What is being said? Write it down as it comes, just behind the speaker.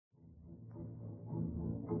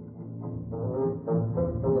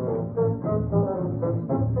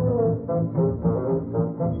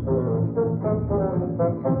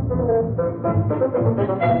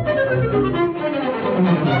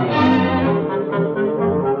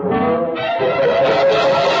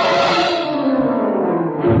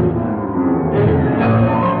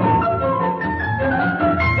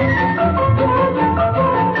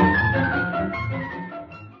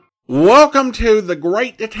Welcome to the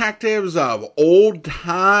Great Detectives of Old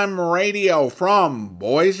Time Radio from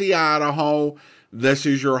Boise, Idaho. This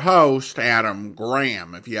is your host, Adam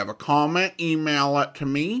Graham. If you have a comment, email it to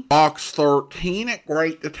me,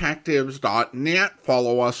 box13@greatdetectives.net.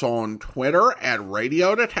 Follow us on Twitter at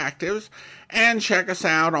Radio Detectives, and check us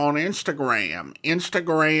out on Instagram,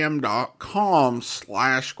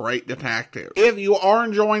 instagram.com/greatdetective. If you are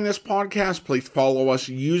enjoying this podcast, please follow us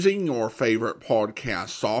using your favorite podcast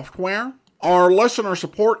software. Our listener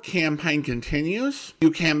support campaign continues. You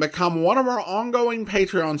can become one of our ongoing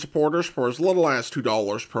Patreon supporters for as little as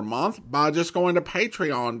 $2 per month by just going to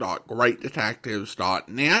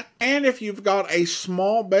patreon.greatdetectives.net. And if you've got a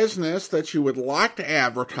small business that you would like to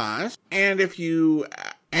advertise, and if you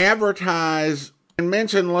advertise and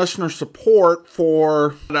mention listener support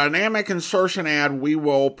for a dynamic insertion ad, we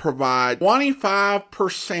will provide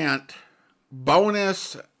 25%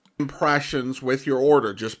 bonus impressions with your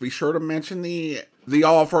order. Just be sure to mention the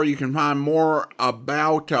offer. You can find more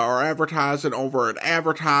about our advertising over at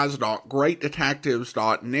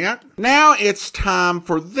advertise.greatdetectives.net. Now it's time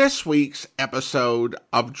for this week's episode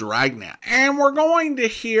of Dragnet. And we're going to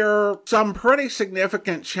hear some pretty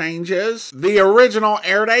significant changes. The original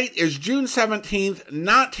air date is June 17th,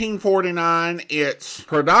 1949. It's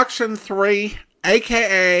Production 3,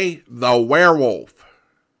 aka The Werewolf.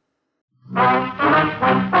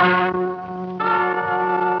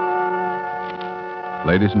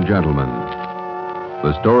 Ladies and gentlemen,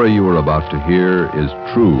 the story you are about to hear is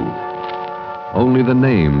true. Only the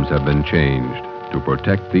names have been changed to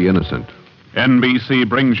protect the innocent. NBC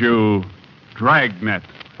brings you Dragnet.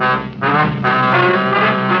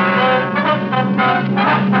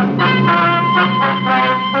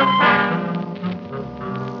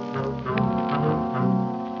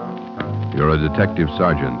 You're a detective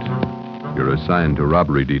sergeant. You're assigned to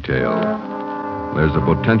robbery detail. There's a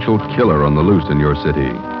potential killer on the loose in your city.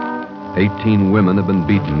 18 women have been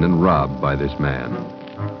beaten and robbed by this man.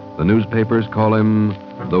 The newspapers call him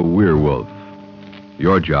the Werewolf.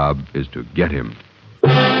 Your job is to get him.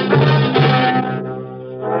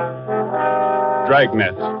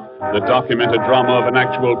 Dragnet, the documented drama of an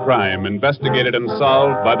actual crime, investigated and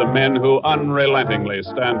solved by the men who unrelentingly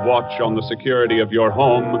stand watch on the security of your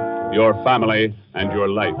home, your family, and your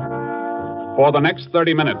life. For the next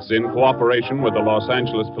 30 minutes, in cooperation with the Los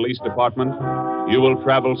Angeles Police Department, you will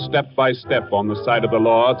travel step by step on the side of the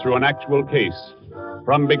law through an actual case,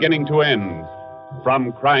 from beginning to end,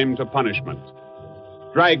 from crime to punishment.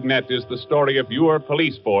 Dragnet is the story of your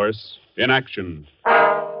police force in action. It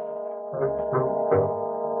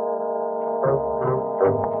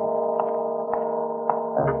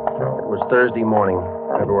was Thursday morning,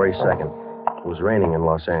 February 2nd. It was raining in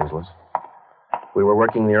Los Angeles. We were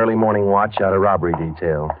working the early morning watch out of robbery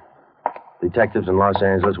detail. Detectives in Los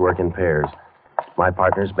Angeles work in pairs. My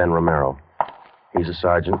partner's Ben Romero. He's a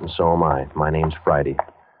sergeant, and so am I. My name's Friday.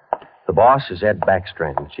 The boss is Ed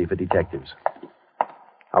Backstrand, chief of detectives.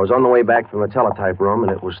 I was on the way back from the teletype room,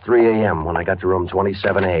 and it was 3 a.m. when I got to room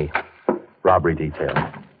 27A, robbery detail.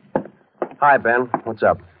 Hi, Ben. What's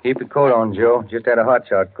up? Keep your coat on, Joe. Just had a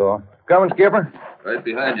hotshot call. Coming, Skipper? Right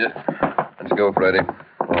behind you. Let's go, Friday.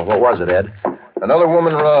 Well, what was it, Ed? Another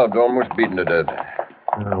woman robbed, almost beaten to death.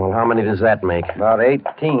 Well, how many does that make? About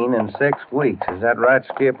 18 in 6 weeks. Is that right,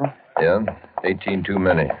 Skipper? Yeah, 18 too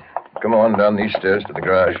many. Come on, down these stairs to the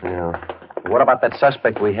garage. Yeah. What about that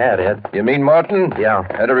suspect we had, Ed? You mean Martin? Yeah.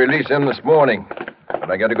 Had to release him this morning. But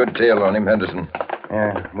I got a good tail on him, Henderson.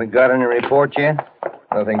 Yeah. We got any report yet?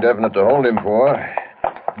 Nothing definite to hold him for.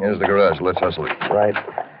 Here's the garage. Let's hustle it. Right.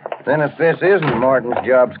 Then if this isn't Martin's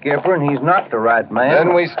job, Skipper, and he's not the right man...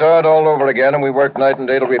 Then we start all over again, and we work night and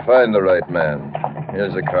day till we find the right man.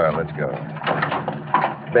 Here's the car. Let's go.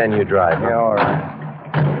 Ben, you drive. Yeah, all right.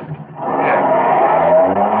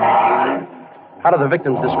 How do the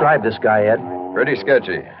victims describe this guy, Ed? Pretty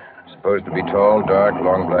sketchy. Supposed to be tall, dark,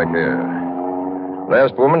 long black hair.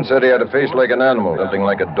 Last woman said he had a face like an animal, something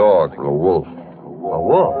like a dog or a wolf. A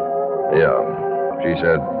wolf? Yeah. She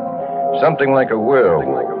said something like a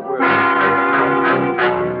werewolf.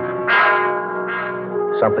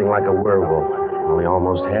 Something like a werewolf. Well, he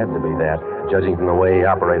almost had to be that, judging from the way he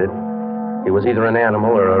operated. He was either an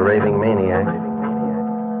animal or a raving maniac.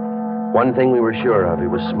 One thing we were sure of, he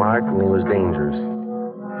was smart and he was dangerous.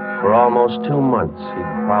 For almost 2 months,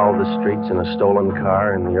 he'd prowled the streets in a stolen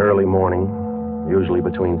car in the early morning, usually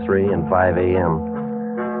between 3 and 5 a.m.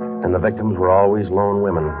 And the victims were always lone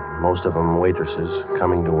women, most of them waitresses,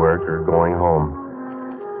 coming to work or going home.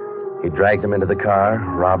 He dragged them into the car,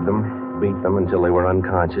 robbed them, beat them until they were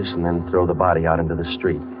unconscious, and then throw the body out into the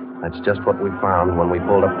street. That's just what we found when we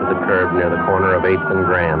pulled up to the curb near the corner of 8th and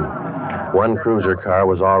Grand. One cruiser car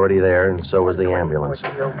was already there, and so was the ambulance.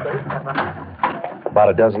 About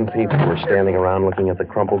a dozen people were standing around looking at the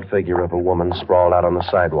crumpled figure of a woman sprawled out on the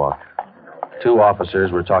sidewalk. Two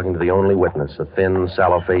officers were talking to the only witness, a thin,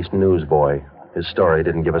 sallow-faced newsboy. His story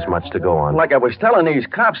didn't give us much to go on. Like I was telling these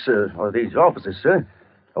cops, or these officers, sir,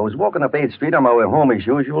 I was walking up 8th Street on my way home as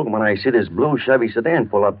usual when I see this blue Chevy sedan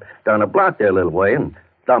pull up down the block there a little way and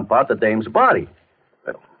dump out the dame's body.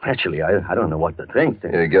 Well, actually, I don't know what to think.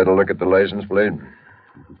 You get a look at the license plate?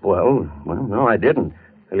 Well, no, I didn't. To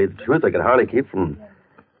tell you the truth, I could hardly keep from...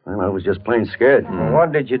 Well, I was just plain scared. Well,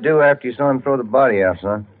 what did you do after you saw him throw the body out,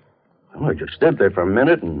 son? Well, I just stood there for a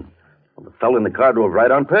minute, and the fellow in the car drove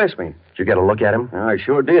right on past me. Did you get a look at him? I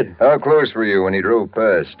sure did. How close were you when he drove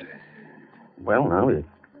past? Well, no, it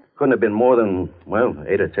couldn't have been more than,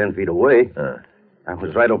 8 or 10 feet away. I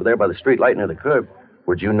was right over there by the street light near the curb.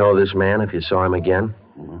 Would you know this man if you saw him again?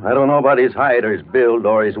 I don't know about his height or his build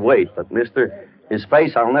or his weight, but, mister, his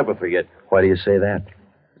face I'll never forget. Why do you say that?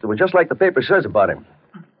 It was just like the paper says about him.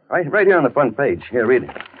 Right here on the front page. Here, read it.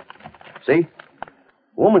 See?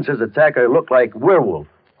 Woman says attacker looked like Werewolf.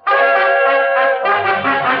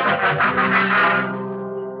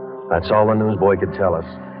 That's all the newsboy could tell us.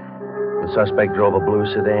 The suspect drove a blue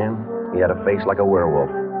sedan. He had a face like a werewolf.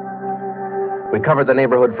 We covered the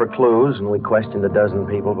neighborhood for clues, and we questioned a dozen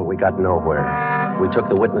people, but we got nowhere. We took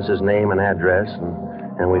the witness's name and address,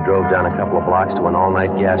 and we drove down a couple of blocks to an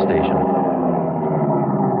all-night gas station.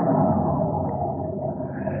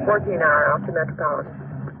 14-hour off the Metropolitan.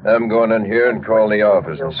 I'm going in here and call the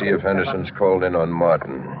office and see if Henderson's called in on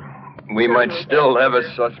Martin. We might still have a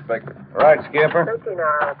suspect. Right, Skipper.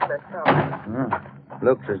 13-hour off the Metropolitan.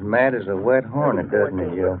 Looks as mad as a wet hornet, doesn't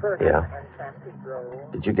it, Joe? Yeah.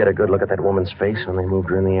 Did you get a good look at that woman's face when they moved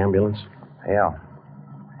her in the ambulance? Yeah.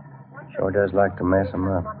 Sure does like to mess him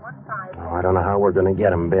up. Oh, I don't know how we're going to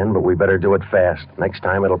get him, Ben, but we better do it fast. Next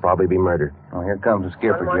time, it'll probably be murder. Oh, here comes the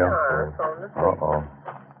skipper, Joe. Uh-oh.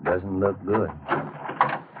 Doesn't look good.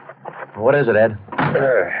 What is it, Ed?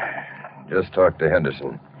 Just talked to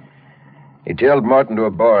Henderson. He tailed Martin to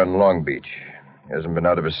a bar in Long Beach. He hasn't been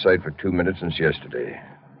out of his sight for 2 minutes since yesterday.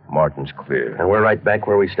 Martin's clear. And we're right back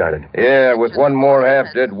where we started. Yeah, with one more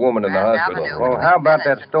half-dead woman in the hospital. Well, how about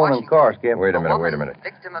that stolen car, Skip? Wait a minute.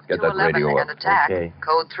 Get that radio up. Okay.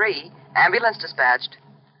 Code 3, ambulance dispatched.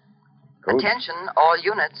 Code? Attention, all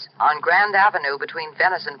units. On Grand Avenue between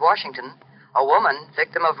Venice and Washington, a woman,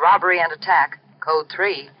 victim of robbery and attack. Code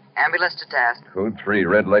 3, ambulance to task. Code 3,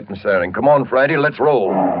 red light and siren. Come on, Friday, let's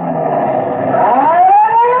roll.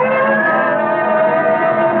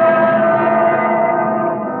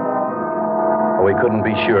 We couldn't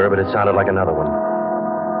be sure, but it sounded like another one.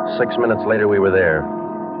 6 minutes later, we were there.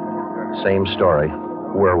 Same story.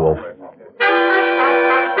 Werewolf.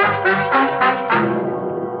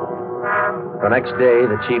 The next day,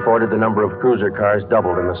 the chief ordered the number of cruiser cars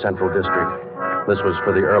doubled in the Central District. This was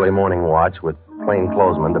for the early morning watch, with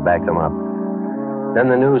plainclothesmen to back them up. Then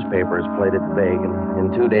the newspapers played it big, and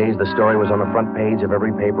in 2 days, the story was on the front page of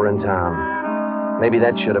every paper in town. Maybe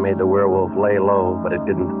that should have made the werewolf lay low, but it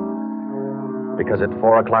didn't. Because at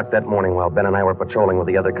 4 o'clock that morning, while Ben and I were patrolling with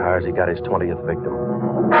the other cars, he got his 20th victim.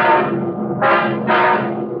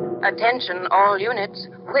 Attention, all units.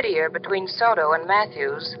 Whittier between Soto and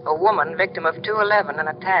Matthews. A woman, victim of 211, an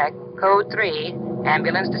attack. Code 3,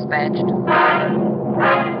 ambulance dispatched.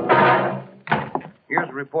 Here's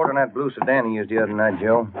a report on that blue sedan he used the other night,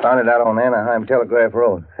 Joe. Found it out on Anaheim Telegraph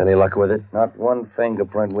Road. Any luck with it? Not one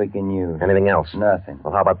fingerprint we can use. Anything else? Nothing.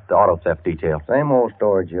 Well, how about the auto theft detail? Same old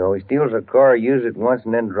story, Joe. He steals a car, uses it once,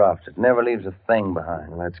 and then drops it. Never leaves a thing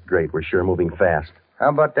behind. Well, that's great. We're sure moving fast. How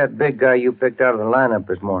about that big guy you picked out of the lineup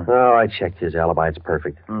this morning? Oh, I checked his alibi. It's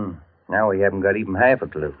perfect. Now we haven't got even half a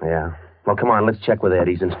clue. Yeah. Well, come on, let's check with Ed.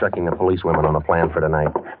 He's instructing the policewomen on the plan for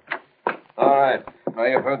tonight. All right. Now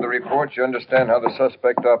you've heard the report. You understand how the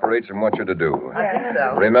suspect operates and what you're to do. I think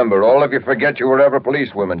so. Remember, all of you forget you were ever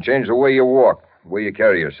policewomen. Change the way you walk, the way you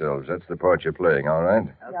carry yourselves. That's the part you're playing, all right?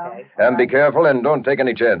 Okay. And be careful and don't take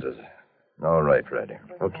any chances. All right, Freddie.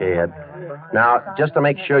 Okay, Ed. Now, just to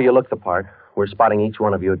make sure you look the part, we're spotting each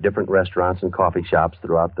one of you at different restaurants and coffee shops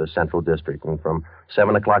throughout the Central District. And from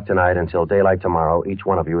 7 o'clock tonight until daylight tomorrow, each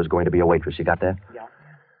one of you is going to be a waitress. You got that? Yeah.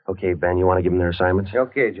 Okay, Ben, you want to give them their assignments?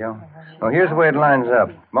 Okay, Joe. Well, here's the way it lines up.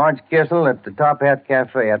 Marge Kissel at the Top Hat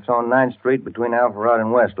Cafe. That's on 9th Street between Alpharad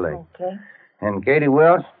and Westlake. Okay. And Katie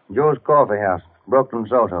Welch, Joe's Coffee House, Brooklyn,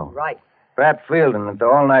 Soto. Right. Pat Fielden at the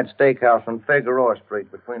All-Night Steakhouse on Figueroa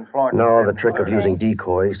Street between Florence No, the trick of using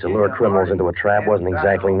decoys to lure criminals into a trap wasn't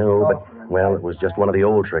exactly new, but, well, it was just one of the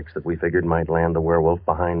old tricks that we figured might land the werewolf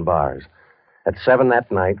behind bars. At 7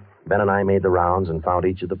 that night, Ben and I made the rounds and found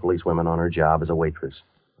each of the policewomen on her job as a waitress.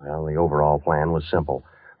 Well, the overall plan was simple.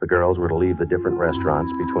 The girls were to leave the different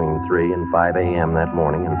restaurants between 3 and 5 a.m. that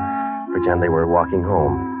morning and pretend they were walking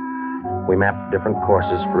home. We mapped different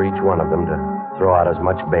courses for each one of them to throw out as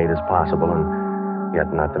much bait as possible and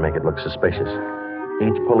yet not to make it look suspicious.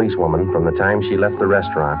 Each policewoman, from the time she left the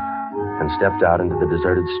restaurant and stepped out into the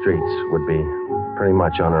deserted streets, would be pretty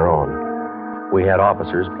much on her own. We had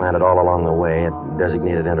officers planted all along the way at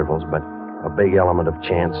designated intervals, but a big element of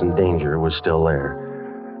chance and danger was still there.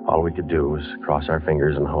 All we could do was cross our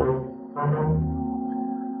fingers and hope.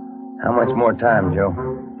 How much more time, Joe?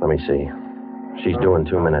 Let me see. She's due in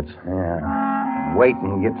 2 minutes. Yeah.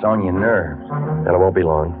 Waiting gets on your nerves. And it won't be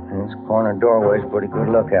long. This corner doorway's pretty good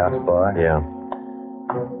lookout spot. Yeah.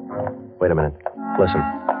 Wait a minute. Listen.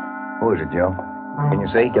 Who is it, Joe? Can you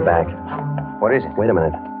see? Get back. What is it? Wait a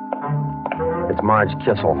minute. It's Marge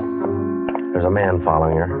Kissel. There's a man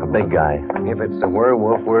following her, a big guy. If it's the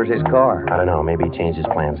werewolf, where's his car? I don't know. Maybe he changed his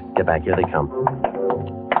plans. Get back. Here they come.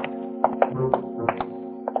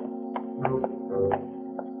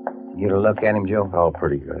 You get a look at him, Joe? Oh,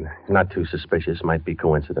 pretty good. Not too suspicious. Might be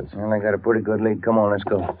coincidence. Well, I got a pretty good lead. Come on, let's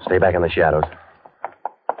go. Stay back in the shadows.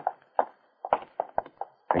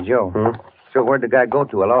 Hey, Joe. Hmm? So where'd the guy go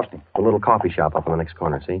to? I lost him. The little coffee shop up in the next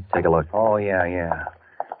corner, see? Take a look. Oh, yeah.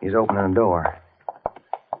 He's opening the door.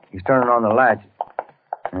 He's turning on the lights.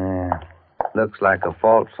 Looks like a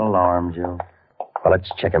false alarm, Joe. Well,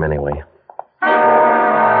 let's check him anyway.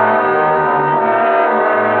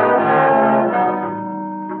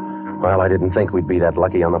 Well, I didn't think we'd be that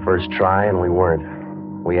lucky on the first try, and we weren't.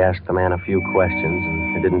 We asked the man a few questions,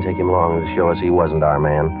 and it didn't take him long to show us he wasn't our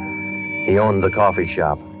man. He owned the coffee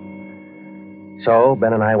shop. So,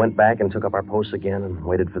 Ben and I went back and took up our posts again and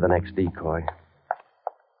waited for the next decoy.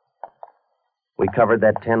 We covered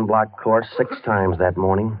that 10-block course 6 times that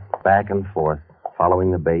morning, back and forth, following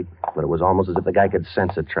the bait, but it was almost as if the guy could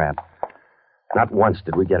sense a trap. Not once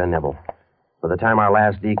did we get a nibble. By the time our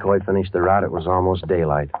last decoy finished the route, it was almost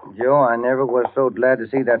daylight. Joe, I never was so glad to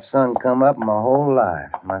see that sun come up in my whole life.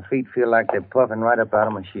 My feet feel like they're puffing right up out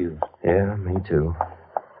of my shoes. Yeah, me too.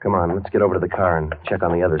 Come on, let's get over to the car and check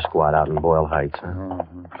on the other squad out in Boyle Heights. Huh?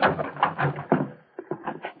 Mm-hmm.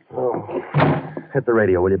 Oh. Hit the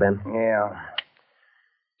radio, will you, Ben? Yeah.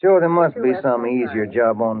 Joe, there must be some easier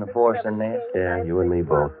job on the force than this. Yeah, you and me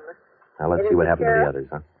both. Now, let's see what happened to the others,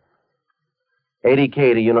 huh?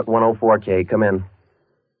 80K to Unit 104K, come in.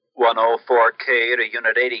 104K to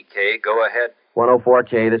Unit 80K, go ahead.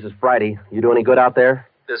 104K, this is Friday. You do any good out there?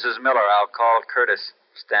 This is Miller. I'll call Curtis.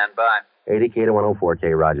 Stand by. 80K to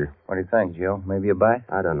 104K, Roger. What do you think, Joe? Maybe a bite?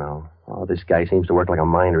 I don't know. Oh, this guy seems to work like a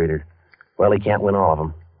mind reader. Well, he can't win all of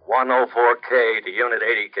them. 104K to Unit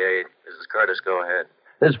 80K. This is Curtis. Go ahead.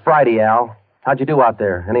 This is Friday, Al. How'd you do out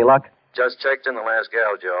there? Any luck? Just checked in the last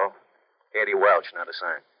gal, Joe. Eddie Welch, not a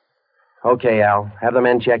sign. Okay, Al. Have the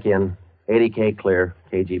men check in. 80K clear.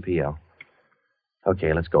 KGPL.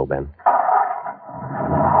 Okay, let's go, Ben.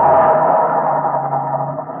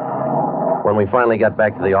 When we finally got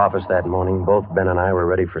back to the office that morning, both Ben and I were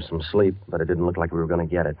ready for some sleep, but it didn't look like we were going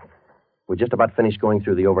to get it. We just about finished going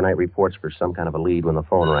through the overnight reports for some kind of a lead when the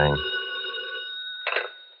phone rang.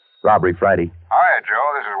 Robbery Friday. Hi, Joe.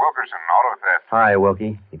 This is Wilkerson, auto theft. Hi,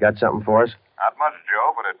 Wilkie. You got something for us? Not much,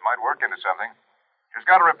 Joe, but it might work into something. Just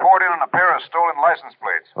got a report in on a pair of stolen license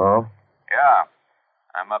plates. Oh? Yeah.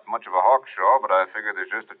 I'm not much of a hawkshaw, but I figure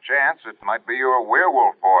there's just a chance it might be your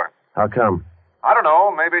werewolf boy. How come? I don't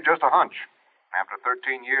know. Maybe just a hunch. After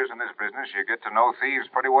 13 years in this business, you get to know thieves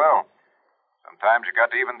pretty well. Sometimes you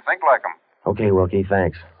got to even think like them. Okay, Wilkie,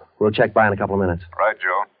 thanks. We'll check by in a couple of minutes. Right,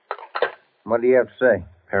 Joe. What do you have to say?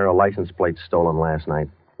 Pair of license plates stolen last night.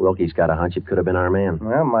 Wilkie's got a hunch it could have been our man.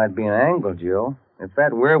 Well, might be an angle, Joe. If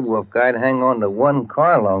that werewolf guy'd hang on to one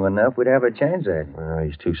car long enough, we'd have a chance at him. Well,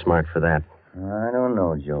 he's too smart for that. I don't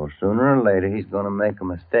know, Joe. Sooner or later, he's going to make a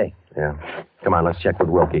mistake. Yeah. Come on, let's check with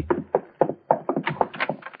Wilkie.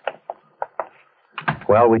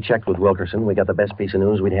 Well, we checked with Wilkerson. We got the best piece of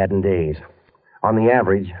news we'd had in days. On the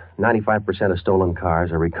average, 95% of stolen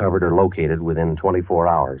cars are recovered or located within 24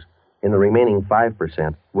 hours. In the remaining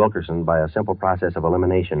 5%, Wilkerson, by a simple process of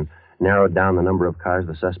elimination, narrowed down the number of cars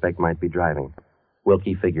the suspect might be driving.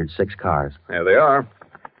 Wilkie figured 6 cars. There they are.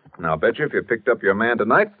 Now, I'll bet you if you picked up your man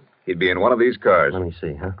tonight, he'd be in one of these cars. Let me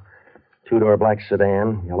see, huh? 2-door black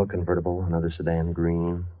sedan, yellow convertible, another sedan,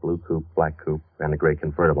 green, blue coupe, black coupe, and a gray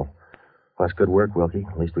convertible. Well, that's good work, Wilkie.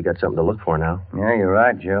 At least we got something to look for now. Yeah, you're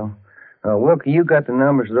right, Joe. Wilkie, you got the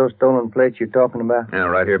numbers of those stolen plates you're talking about? Yeah,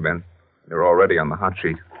 right here, Ben. They're already on the hot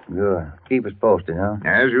sheet. Good. Keep us posted, huh?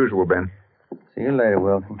 As usual, Ben. See you later,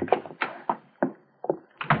 Wilkie.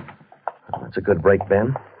 That's a good break,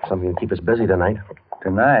 Ben. Something to keep us busy tonight.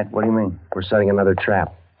 Tonight? What do you mean? We're setting another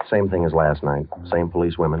trap. Same thing as last night. Same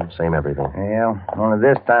police women, same everything. Yeah, only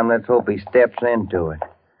this time let's hope he steps into it.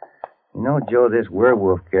 You know, Joe, this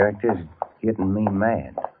werewolf character's getting me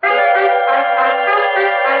mad.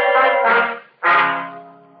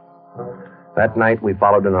 That night, we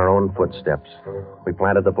followed in our own footsteps. We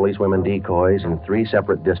planted the policewomen decoys in 3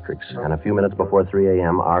 separate districts, and a few minutes before 3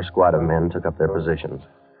 a.m., our squad of men took up their positions.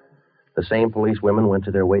 The same policewomen went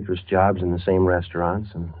to their waitress jobs in the same restaurants,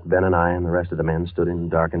 and Ben and I and the rest of the men stood in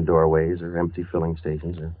darkened doorways or empty filling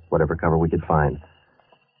stations or whatever cover we could find.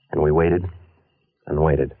 And we waited and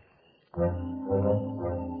waited.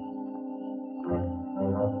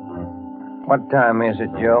 What time is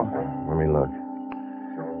it, Joe? Let me look.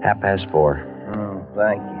 4:30. Oh,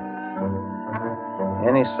 thank you.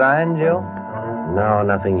 Any sign, Joe? No,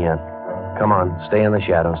 nothing yet. Come on, stay in the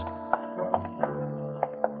shadows.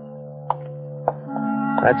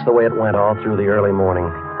 That's the way it went all through the early morning.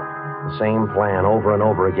 The same plan over and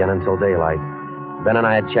over again until daylight. Ben and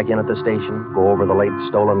I'd check in at the station, go over the late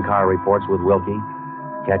stolen car reports with Wilkie,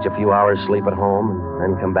 catch a few hours sleep at home, and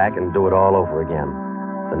then come back and do it all over again.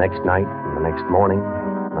 The next night, and the next morning,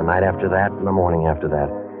 and the night after that, and the morning after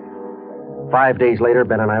that. 5 days later,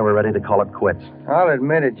 Ben and I were ready to call it quits. I'll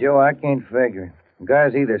admit it, Joe, I can't figure it. The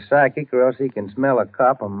guy's either psychic or else he can smell a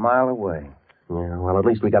cop a mile away. Yeah, well, at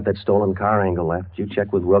least we got that stolen car angle left. Did you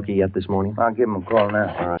check with Wilkie yet this morning? I'll give him a call now.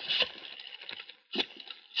 All right.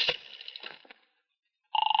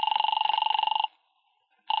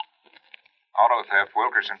 Auto theft,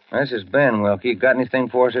 Wilkerson. This is Ben, Wilkie. Got anything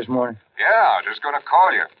for us this morning? Yeah, just going to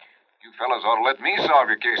call you. You fellas ought to let me solve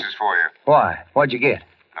your cases for you. Why? What'd you get?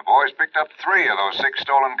 The boys picked up 3 of those 6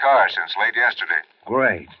 stolen cars since late yesterday.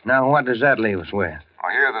 Great. Now, what does that leave us with?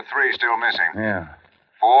 Well, here are the 3 still missing. Yeah.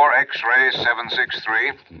 4 X-ray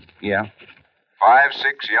 763. Yeah.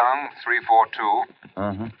 5-6 Young 342.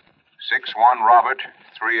 6-1 Robert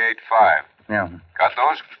 385. Yeah. Got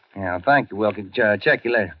those? Yeah, thank you, Wilkie. Check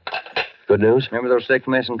you later. Good news? Remember those 6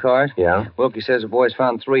 missing cars? Yeah. Wilkie says the boys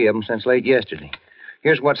found 3 of them since late yesterday.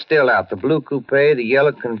 Here's what's still out. The blue coupe, the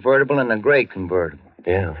yellow convertible, and the gray convertible.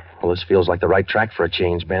 Yeah. Well, this feels like the right track for a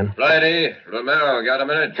change, Ben. Righty. Romero, got a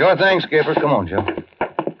minute? Sure thing, Skipper. Come on, Joe.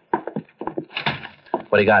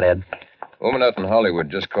 What do you got, Ed? Woman out in Hollywood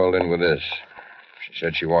just called in with this. She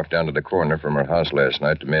said she walked down to the corner from her house last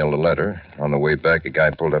night to mail a letter. On the way back, a guy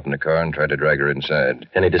pulled up in the car and tried to drag her inside.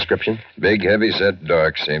 Any description? Big, heavy-set,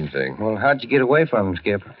 dark, same thing. Well, how'd you get away from him,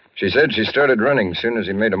 Skipper? She said she started running as soon as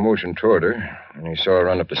he made a motion toward her. And he saw her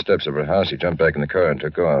run up the steps of her house. He jumped back in the car and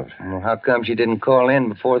took off. Well, how come she didn't call in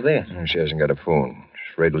before this? She hasn't got a phone.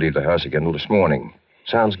 She's afraid to leave the house again until this morning.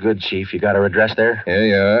 Sounds good, Chief. You got her address there? Here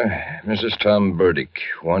you are. Mrs. Tom Burdick,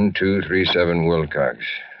 1237 Wilcox,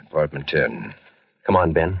 apartment 10. Come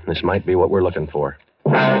on, Ben. This might be what we're looking for.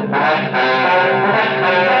 Who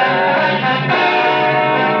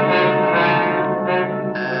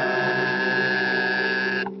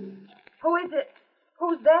is it?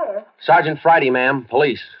 Who's there? Sergeant Friday, ma'am.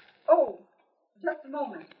 Police. Oh, just a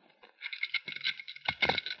moment.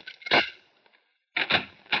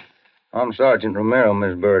 I'm Sergeant Romero,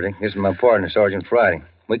 Miss Burdick. This is my partner, Sergeant Friday.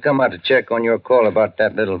 We come out to check on your call about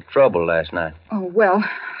that little trouble last night. Oh, well,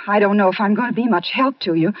 I don't know if I'm going to be much help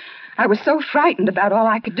to you. I was so frightened about all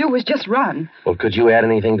I could do was just run. Well, could you add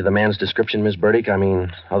anything to the man's description, Miss Burdick? I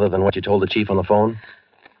mean, other than what you told the chief on the phone?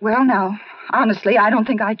 Well, now, honestly, I don't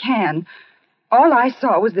think I can. All I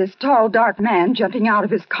saw was this tall, dark man jumping out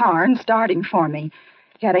of his car and starting for me.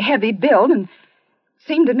 He had a heavy build and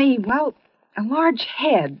seemed to me, well, a large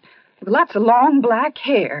head with lots of long black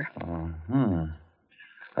hair.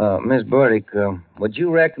 Miss Burdick, would you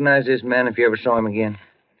recognize this man if you ever saw him again?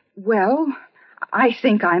 Well, I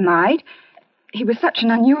think I might. He was such an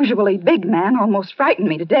unusually big man, almost frightened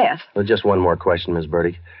me to death. Well, just one more question, Miss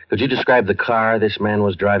Burdick. Could you describe the car this man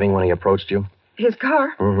was driving when he approached you? His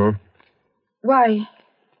car? Mm-hmm. Why,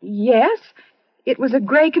 yes. It was a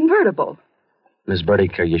gray convertible. Miss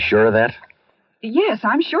Burdick, are you sure of that? Yes,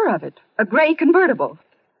 I'm sure of it. A gray convertible.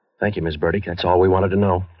 Thank you, Miss Burdick. That's all we wanted to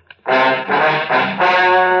know.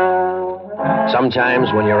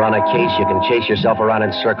 Sometimes when you're on a case, you can chase yourself around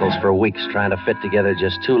in circles for weeks trying to fit together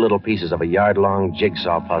just 2 little pieces of a yard-long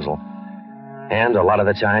jigsaw puzzle. And a lot of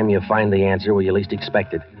the time, you find the answer where you least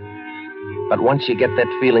expect it. But once you get that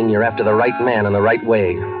feeling you're after the right man in the right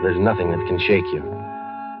way, there's nothing that can shake you.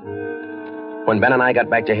 When Ben and I got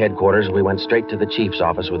back to headquarters, we went straight to the chief's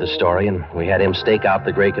office with the story, and we had him stake out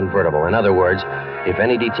the gray convertible. In other words, if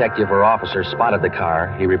any detective or officer spotted the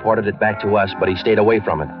car, he reported it back to us, but he stayed away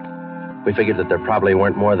from it. We figured that there probably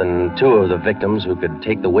weren't more than 2 of the victims who could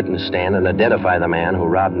take the witness stand and identify the man who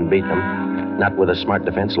robbed and beat them. Not with a smart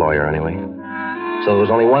defense lawyer, anyway. So there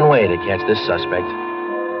was only one way to catch this suspect.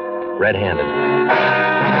 Red-handed.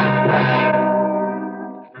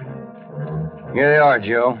 Here they are,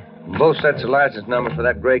 Joe. Both sets of license numbers for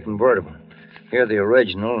that gray convertible. Here are the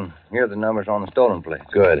original, and here are the numbers on the stolen plate.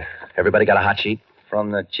 Good. Everybody got a hot sheet?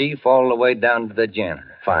 From the chief all the way down to the janitor.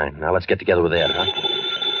 Fine. Now let's get together with Ed, huh?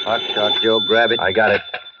 Hot shot, Joe. Grab it. I got it.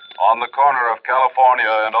 On the corner of California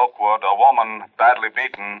and Oakwood, a woman badly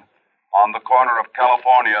beaten. On the corner of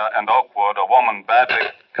California and Oakwood, a woman badly...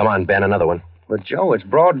 Come on, Ben, another one. But, Joe, it's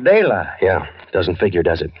broad daylight. Yeah, doesn't figure,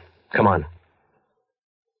 does it? Come on.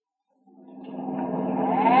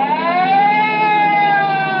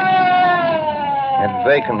 That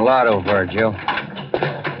vacant lot over there, Joe.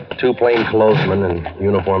 2 plainclothesmen and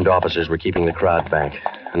uniformed officers were keeping the crowd back.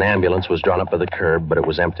 An ambulance was drawn up by the curb, but it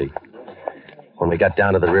was empty. When we got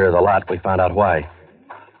down to the rear of the lot, we found out why.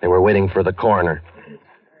 They were waiting for the coroner.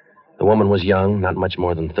 The woman was young, not much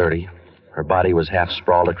more than 30. Her body was half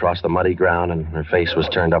sprawled across the muddy ground, and her face was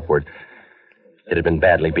turned upward. It had been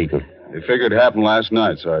badly beaten. They figured it happened last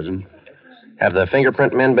night, Sergeant. Have the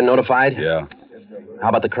fingerprint men been notified? Yeah. How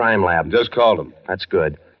about the crime lab? Just called them. That's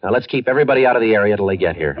good. Now, let's keep everybody out of the area till they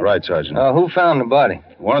get here. All right, Sergeant. Who found the body?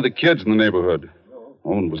 One of the kids in the neighborhood. The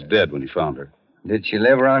woman was dead when he found her. Did she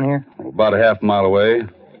live around here? About a half mile away.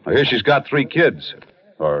 I hear she's got 3 kids.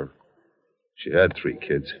 Or she had 3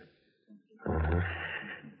 kids. Uh-huh.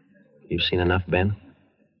 You've seen enough, Ben?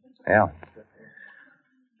 Yeah.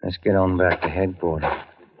 Let's get on back to headquarters.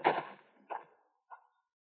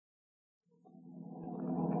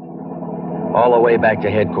 All the way back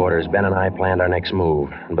to headquarters, Ben and I planned our next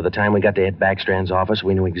move. And by the time we got to Ed Backstrand's office,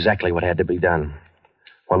 we knew exactly what had to be done.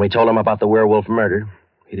 When we told him about the Werewolf murder,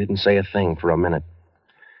 he didn't say a thing for a minute.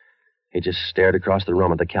 He just stared across the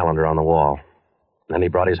room at the calendar on the wall. Then he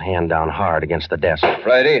brought his hand down hard against the desk.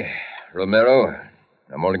 Friday, Romero,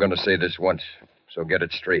 I'm only going to say this once, so get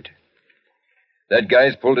it straight. That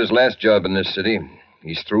guy's pulled his last job in this city.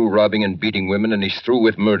 He's through robbing and beating women, and he's through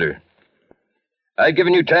with murder. I've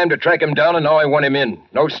given you time to track him down, and now I want him in.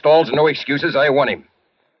 No stalls and no excuses. I want him.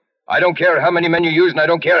 I don't care how many men you use, and I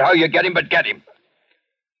don't care how you get him, but get him.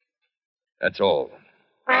 That's all.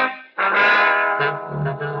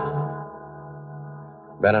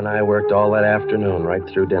 Ben and I worked all that afternoon, right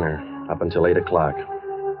through dinner, up until 8 o'clock.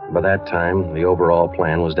 By that time, the overall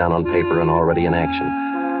plan was down on paper and already in action.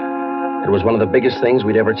 It was one of the biggest things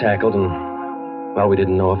we'd ever tackled, and, well, we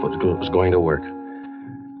didn't know if it was going to work.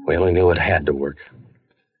 We only knew it had to work.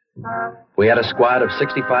 We had a squad of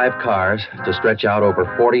 65 cars to stretch out over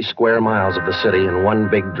 40 square miles of the city in one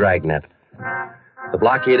big dragnet. The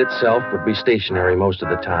blockade itself would be stationary most of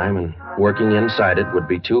the time, and working inside it would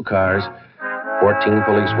be 2 cars, 14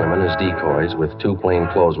 policewomen as decoys, with 2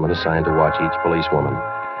 plainclothesmen assigned to watch each policewoman.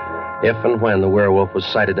 If and when the Werewolf was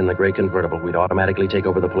sighted in the gray convertible, we'd automatically take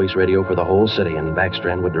over the police radio for the whole city, and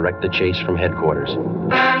Backstrand would direct the chase from headquarters.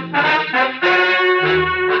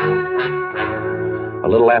 A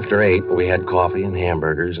little after 8, we had coffee and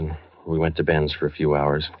hamburgers, and we went to Ben's for a few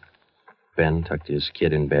hours. Ben tucked his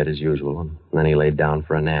kid in bed as usual, and then he laid down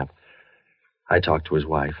for a nap. I talked to his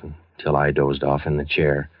wife until I dozed off in the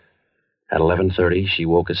chair. At 11:30, she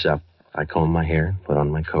woke us up. I combed my hair, put on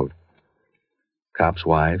my coat. Cops'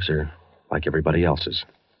 wives are like everybody else's.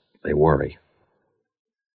 They worry.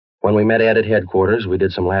 When we met Ed at headquarters, we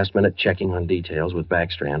did some last-minute checking on details with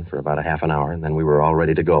Backstrand for about a half an hour, and then we were all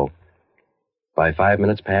ready to go. By 5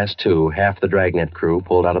 minutes past 2, half the Dragnet crew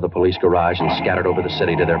pulled out of the police garage and scattered over the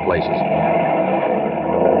city to their places.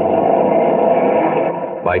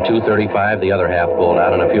 By 2:35, the other half pulled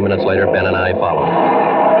out, and a few minutes later, Ben and I followed.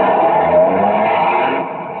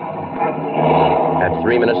 At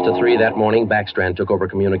 3 minutes to 3 that morning, Backstrand took over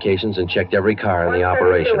communications and checked every car in the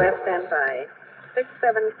operation. Stand by.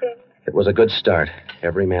 617. It was a good start.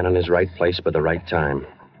 Every man in his right place by the right time.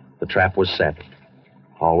 The trap was set.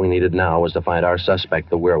 All we needed now was to find our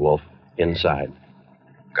suspect, the Werewolf, inside.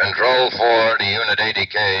 Control 4 to Unit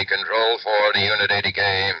 80K. Control 4 to Unit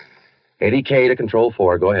 80K. 80K to Control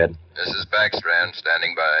 4. Go ahead. This is Backstrand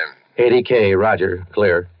standing by. 80K, roger.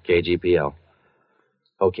 Clear. KGPL.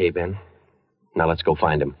 Okay, Ben. Now let's go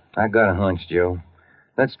find him. I got a hunch, Joe.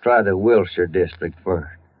 Let's try the Wilshire district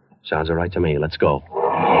first. Sounds all right to me. Let's go.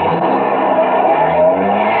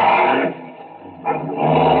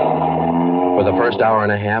 For the first hour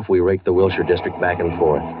and a half, we raked the Wilshire district back and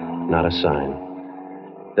forth. Not a sign.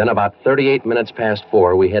 Then about 38 minutes past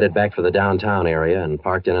 4, we headed back for the downtown area and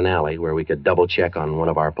parked in an alley where we could double check on one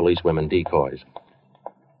of our policewomen decoys.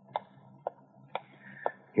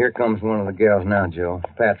 Here comes one of the gals now, Joe.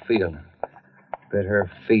 Pat Field. Bet her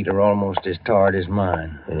feet are almost as tarred as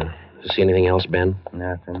mine. You see anything else, Ben?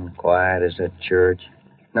 Nothing. Quiet as a church.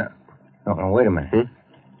 No, wait a minute.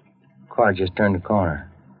 Car just turned the corner.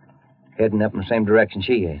 Heading up in the same direction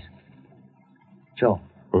she is. Joe.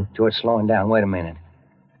 Joe, it's slowing down. Wait a minute.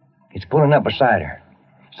 It's pulling up beside her.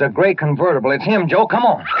 It's a gray convertible. It's him, Joe. Come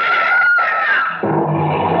on.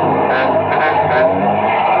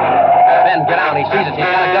 Ben, get out. He sees us. He's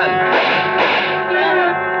got a gun.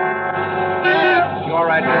 You all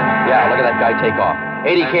right there? Yeah, look at that guy take off.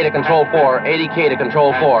 80K to Control 4. 80K to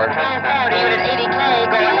Control 4. Control 4 to Unit 80K.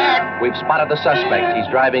 Go ahead. We've spotted the suspect. He's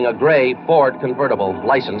driving a gray Ford convertible.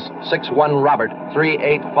 License 61 Robert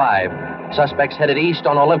 385. Suspect's headed east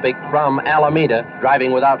on Olympic from Alameda.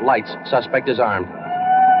 Driving without lights. Suspect is armed.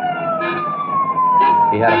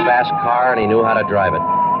 He had a fast car and he knew how to drive it.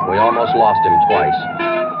 We almost lost him twice.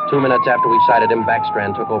 2 minutes after we sighted him,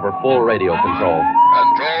 Backstrand took over full radio control.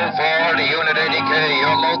 Control 4 to Unit 80K.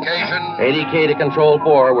 Your location? 80K to Control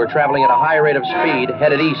 4. We're traveling at a high rate of speed,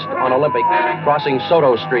 headed east on Olympic, crossing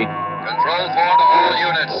Soto Street. Control 4 to all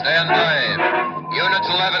units. Stand by. Units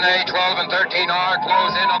 11A, 12, and 13R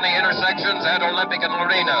close in on the intersections at Olympic and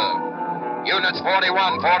Lorena. Units 41,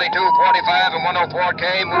 42, 45, and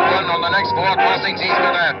 104K move in on the next 4 crossings east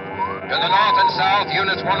of that. To the north and south,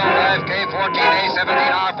 units 105K, 14A,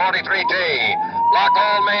 17R, 43T. Block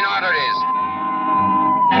all main arteries.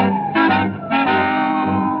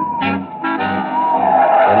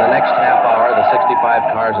 In the next half hour, the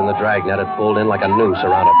 65 cars in the Dragnet had pulled in like a noose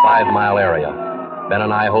around a 5-mile area. Ben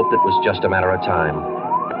and I hoped it was just a matter of time.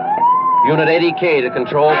 Unit 80K to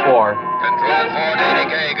Control 4. Control 4 to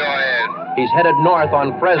 80K, go ahead. He's headed north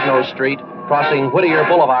on Fresno Street, crossing Whittier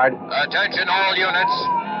Boulevard. Attention all units.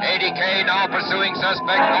 80K now pursuing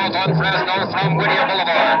suspect north on Fresno from Whittier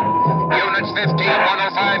Boulevard. Units 15,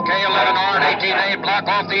 105K, 11R, and 18A block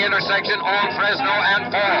off the intersection on Fresno and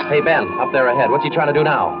 4. Hey, Ben, up there ahead. What's he trying to do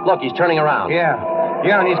now? Look, he's turning around. Yeah,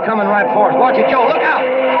 and he's coming right for us. Watch it, Joe. Look out!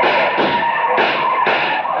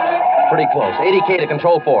 Pretty close. 80K to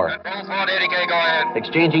Control 4. Control 4 to 80K, go ahead.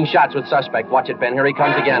 Exchanging shots with suspect. Watch it, Ben. Here he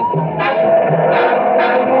comes again.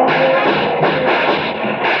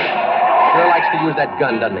 Sure likes to use that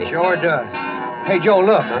gun, doesn't he? Sure does. Hey, Joe,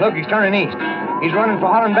 look. Look, he's turning east. He's running for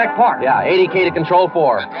Hollenbeck Park. Yeah, 80K to Control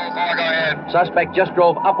 4. Control 4, go ahead. Suspect just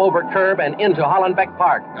drove up over curb and into Hollenbeck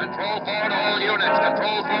Park. Control 4 to all units.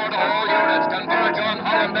 Control 4 to all units. Converge on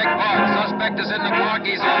Hollenbeck Park. Suspect is in the park.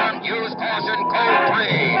 He's armed. Use caution. Code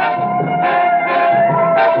 3.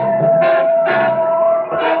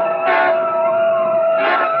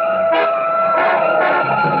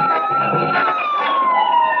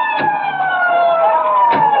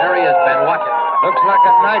 Looks like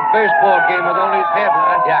a night baseball game with only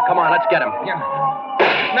headlights. Yeah, come on, let's get him. Yeah.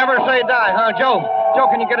 Never say die, huh, Joe? Joe,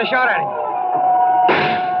 can you get a shot at him?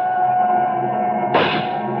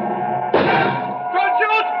 Don't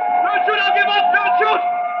shoot! Don't shoot! I'll give up! Don't shoot!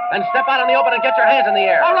 Then step out in the open and get your hands in the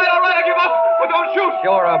air. All right, I give up! But don't shoot!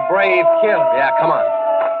 You're a brave killer. Yeah, come on.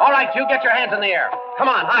 All right, you get your hands in the air. Come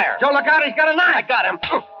on, higher. Joe, look out, he's got a knife. I got him.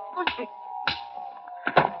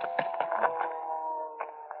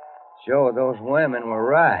 Joe, those women were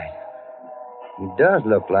right. He does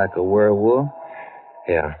look like a werewolf.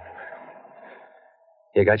 Yeah.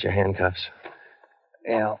 You got your handcuffs?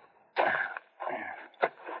 Yeah.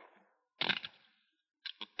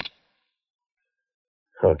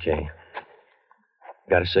 Okay.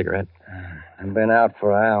 Got a cigarette? I've been out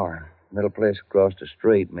for an hour. Little place across the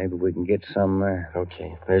street. Maybe we can get some there.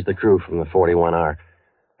 Okay. There's the crew from the 41R.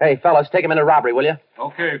 Hey, fellas, take him into robbery, will you?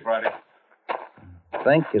 Okay, Friday. I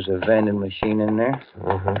think there's a vending machine in there.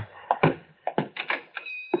 Uh-huh.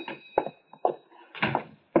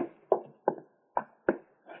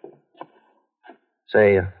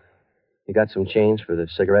 Say, you got some change for the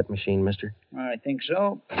cigarette machine, mister? I think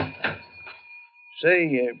so.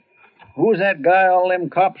 Say, who's that guy all them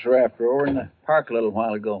cops were after over in the park a little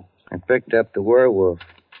while ago? I picked up the werewolf.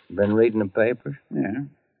 Been reading the papers? Yeah.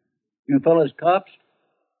 You fellas cops?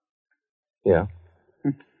 Yeah.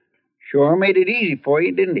 Sure made it easy for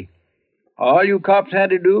you, didn't he? All you cops had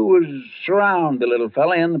to do was surround the little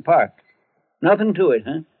fella in the park. Nothing to it,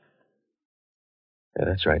 huh? Yeah,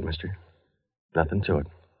 that's right, mister. Nothing to it.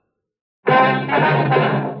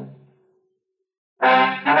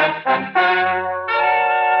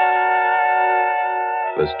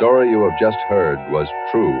 The story you have just heard was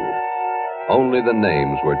true. Only the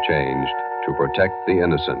names were changed to protect the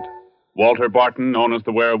innocent. Walter Barton, known as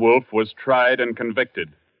the Werewolf, was tried and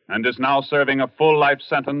convicted and is now serving a full life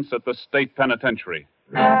sentence at the state penitentiary.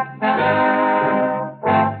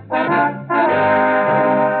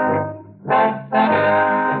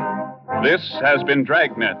 This has been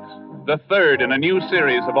Dragnet, the third in a new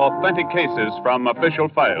series of authentic cases from official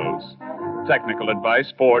files. Technical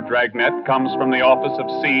advice for Dragnet comes from the office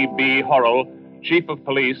of C.B. Horrell, Chief of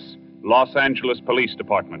Police, Los Angeles Police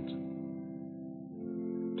Department.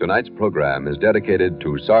 Tonight's program is dedicated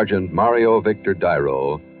to Sergeant Mario Victor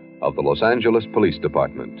Dairo of the Los Angeles Police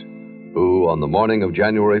Department, who, on the morning of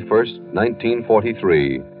January 1st,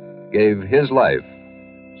 1943, gave his life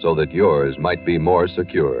so that yours might be more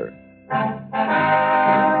secure.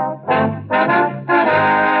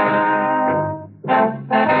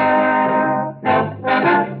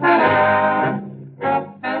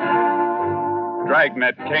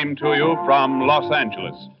 Dragnet came to you from Los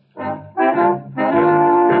Angeles.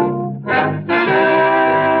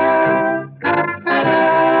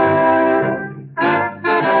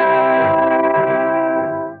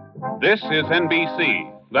 This is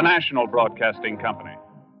NBC, the national broadcasting company.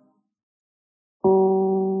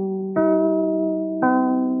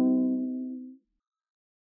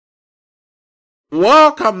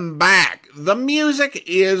 Welcome back. The music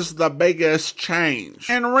is the biggest change.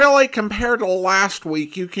 And really, compared to last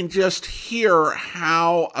week, you can just hear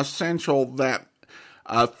how essential that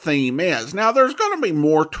theme is. Now, there's going to be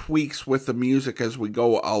more tweaks with the music as we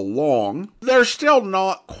go along. There's still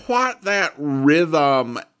not quite that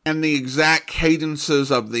rhythm and the exact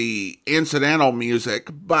cadences of the incidental music,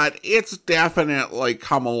 but it's definitely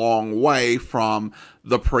come a long way from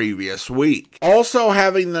the previous week. Also,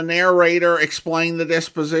 having the narrator explain the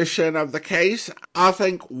disposition of the case, I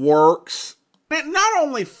think works. It not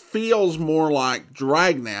only feels more like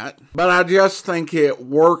Dragnet, but I just think it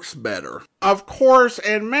works better. Of course,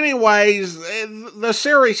 in many ways, the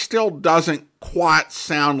series still doesn't quite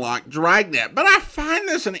sound like Dragnet, but I find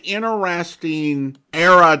this an interesting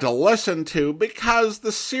era to listen to because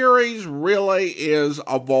the series really is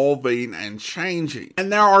evolving and changing.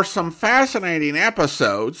 And there are some fascinating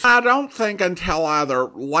episodes. I don't think until either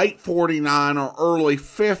late 49 or early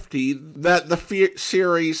 50 that the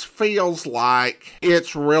series feels like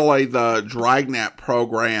it's really the Dragnet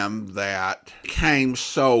program that became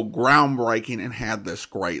so groundbreaking and had this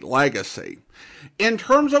great legacy. In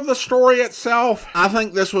terms of the story itself, I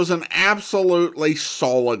think this was an absolutely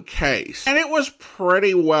solid case. And it was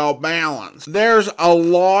pretty well balanced. There's a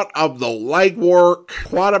lot of the legwork,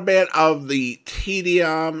 quite a bit of the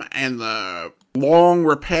tedium and the long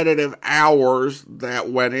repetitive hours that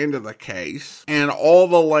went into the case, and all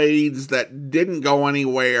the leads that didn't go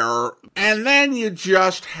anywhere. And then you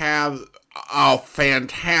just have a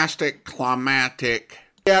fantastic climactic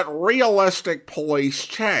yet realistic police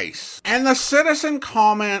chase. And the citizen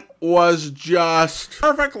comment was just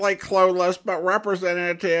perfectly clueless but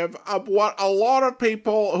representative of what a lot of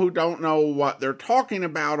people who don't know what they're talking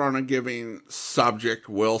about on a given subject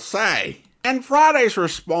will say. And Friday's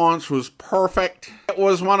response was perfect. It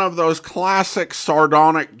was one of those classic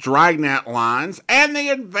sardonic Dragnet lines, and the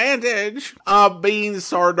advantage of being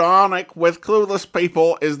sardonic with clueless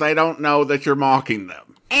people is they don't know that you're mocking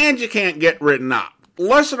them. And you can't get written up.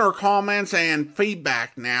 Listener comments and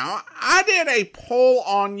feedback now. I did a poll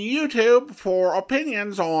on YouTube for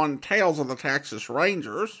opinions on Tales of the Texas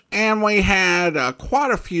Rangers, and we had quite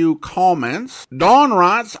a few comments. Dawn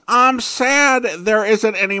writes, "I'm sad there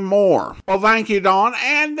isn't any more." Well, thank you, Dawn,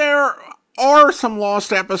 and there are some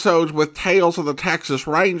lost episodes with Tales of the Texas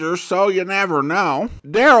Rangers, so you never know.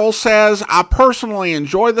 Daryl says, "I personally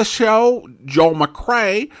enjoy the show. Joel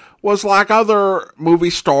McCrea was like other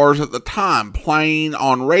movie stars at the time, playing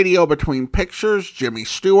on radio between pictures. Jimmy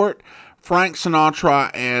Stewart, Frank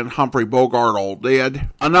Sinatra, and Humphrey Bogart all did."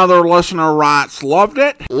 Another listener writes, "Loved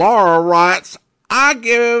it." Laura writes, "I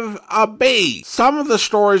give a B. Some of the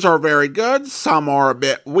stories are very good, some are a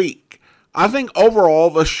bit weak. I think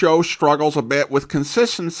overall the show struggles a bit with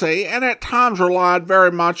consistency and at times relied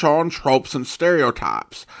very much on tropes and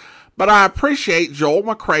stereotypes. But I appreciate Joel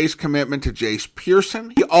McCrea's commitment to Jace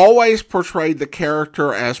Pearson. He always portrayed the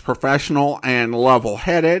character as professional and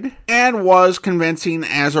level-headed, and was convincing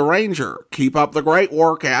as a Ranger. Keep up the great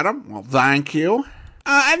work, Adam." Well, thank you.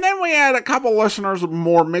 And then we had a couple listeners with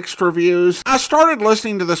more mixed reviews. I started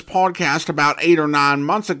listening to this podcast about 8 or 9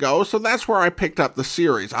 months ago, so that's where I picked up the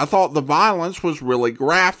series. I thought the violence was really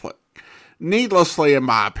graphic, needlessly in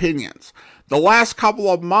my opinions. The last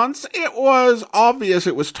couple of months, it was obvious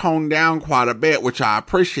it was toned down quite a bit, which I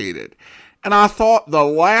appreciated. And I thought the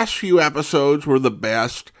last few episodes were the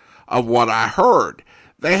best of what I heard.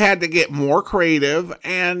 They had to get more creative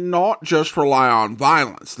and not just rely on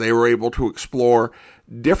violence. They were able to explore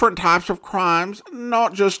different types of crimes,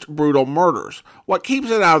 not just brutal murders. What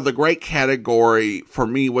keeps it out of the great category for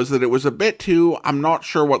me was that it was a bit too, I'm not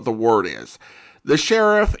sure what the word is. The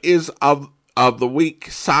sheriff is of the weak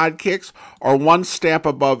sidekicks, are one step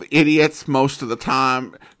above idiots most of the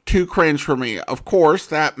time. Too cringe for me. Of course,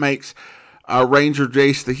 that makes Ranger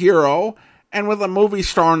Jace the hero, and with a movie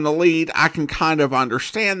star in the lead, I can kind of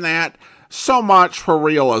understand that. So much for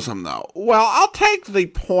realism, though. Well, I'll take the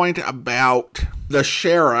point about the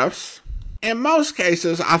sheriffs. In most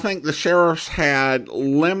cases, I think the sheriffs had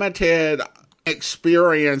limited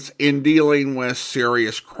experience in dealing with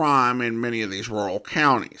serious crime in many of these rural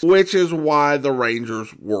counties, which is why the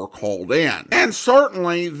Rangers were called in. And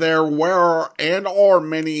certainly there were and are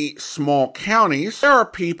many small counties. There are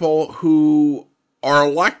people who are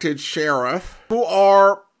elected sheriff who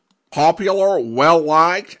are popular,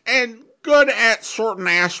 well-liked, and good at certain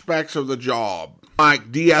aspects of the job,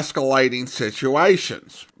 like de-escalating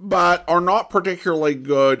situations, but are not particularly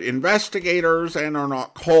good investigators and are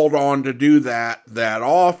not called on to do that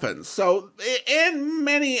often. So in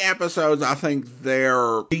many episodes, I think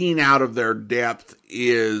their being out of their depth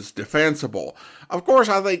is defensible. Of course,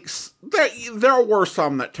 I think there were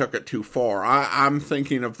some that took it too far. I'm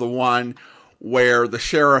thinking of the one where the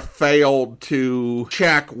sheriff failed to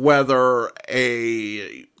check whether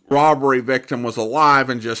a robbery victim was alive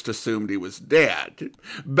and just assumed he was dead,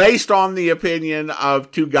 based on the opinion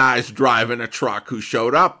of two guys driving a truck who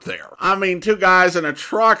showed up there. I mean, two guys in a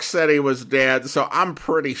truck said he was dead, so I'm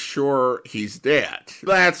pretty sure he's dead.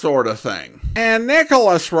 That sort of thing. And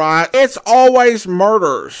Nicholas writes, it's always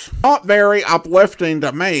murders. Not very uplifting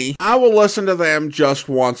to me. I will listen to them just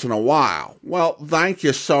once in a while. Well, thank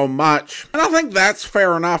you so much. And I think that's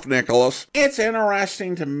fair enough, Nicholas. It's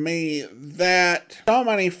interesting to me that so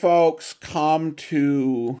many folks come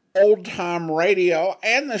to old-time radio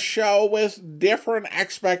and the show with different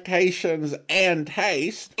expectations and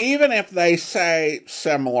taste, even if they say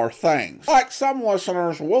similar things. Like some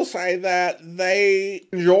listeners will say that they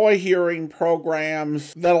enjoy hearing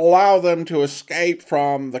programs that allow them to escape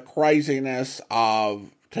from the craziness of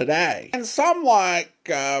today. And some like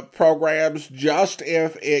programs just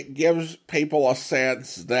if it gives people a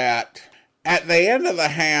sense that at the end of the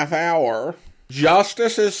half hour,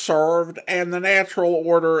 justice is served and the natural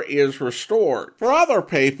order is restored. For other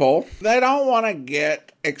people, they don't want to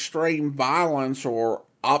get extreme violence or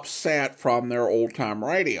upset from their old-time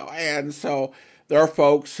radio. And so there are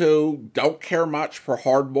folks who don't care much for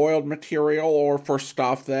hard-boiled material or for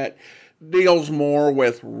stuff that deals more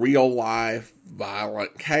with real-life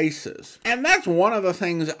violent cases. And that's one of the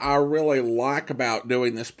things I really like about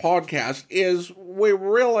doing this podcast is we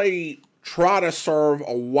really try to serve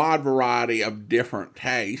a wide variety of different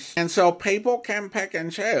tastes, and so people can pick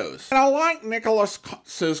and choose. And I like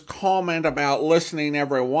Nicholas's comment about listening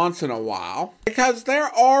every once in a while, because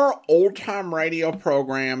there are old-time radio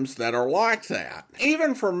programs that are like that.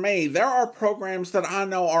 Even for me, there are programs that I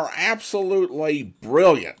know are absolutely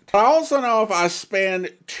brilliant. But I also know if I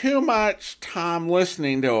spend too much time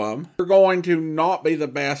listening to them, they're going to not be the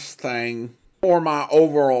best thing for my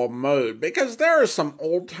overall mood, because there is some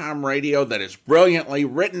old-time radio that is brilliantly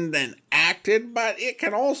written and acted, but it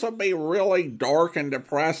can also be really dark and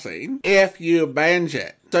depressing if you binge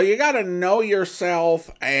it. So you gotta know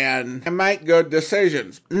yourself and make good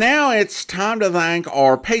decisions. Now it's time to thank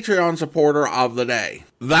our Patreon supporter of the day.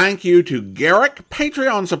 Thank you to Garrick,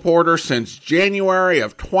 Patreon supporter since January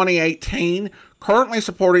of 2018, currently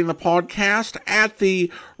supporting the podcast at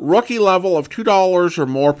the rookie level of $2 or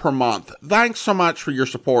more per month. Thanks so much for your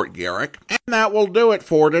support, Garrick. And that will do it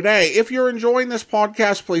for today. If you're enjoying this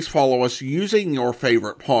podcast, please follow us using your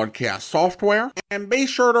favorite podcast software. And be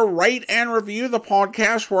sure to rate and review the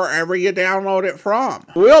podcast wherever you download it from.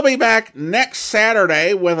 We'll be back next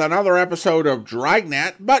Saturday with another episode of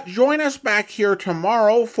Dragnet, but join us back here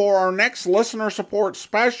tomorrow for our next listener support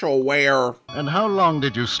special where... And how long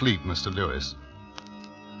did you sleep, Mr. Lewis?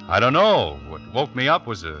 I don't know. What woke me up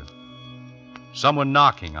was someone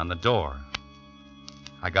knocking on the door.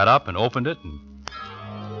 I got up and opened it, and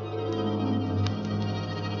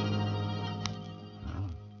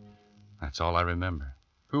that's all I remember.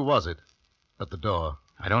 Who was it at the door?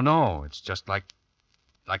 I don't know. It's just like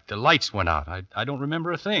the lights went out. I don't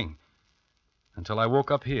remember a thing until I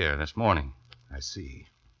woke up here this morning. I see.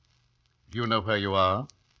 Do you know where you are?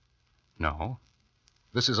 No.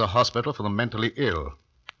 This is a hospital for the mentally ill.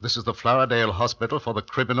 This is the Floridale Hospital for the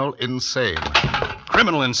criminal insane.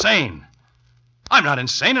 Criminal insane? I'm not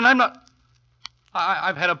insane, and I'm not...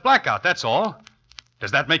 I've had a blackout, that's all. Does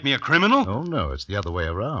that make me a criminal? Oh, no, it's the other way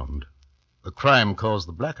around. The crime caused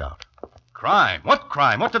the blackout. Crime? What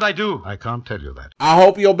crime? What did I do? I can't tell you that. I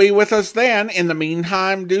hope you'll be with us then. In the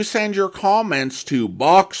meantime, do send your comments to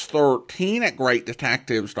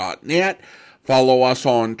box13@greatdetectives.net. Follow us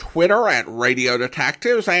on Twitter at Radio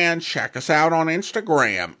Detectives and check us out on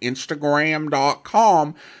Instagram,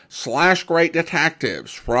 instagram.com/Great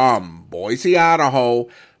Detectives. From Boise, Idaho,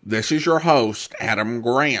 this is your host, Adam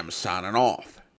Graham, signing off.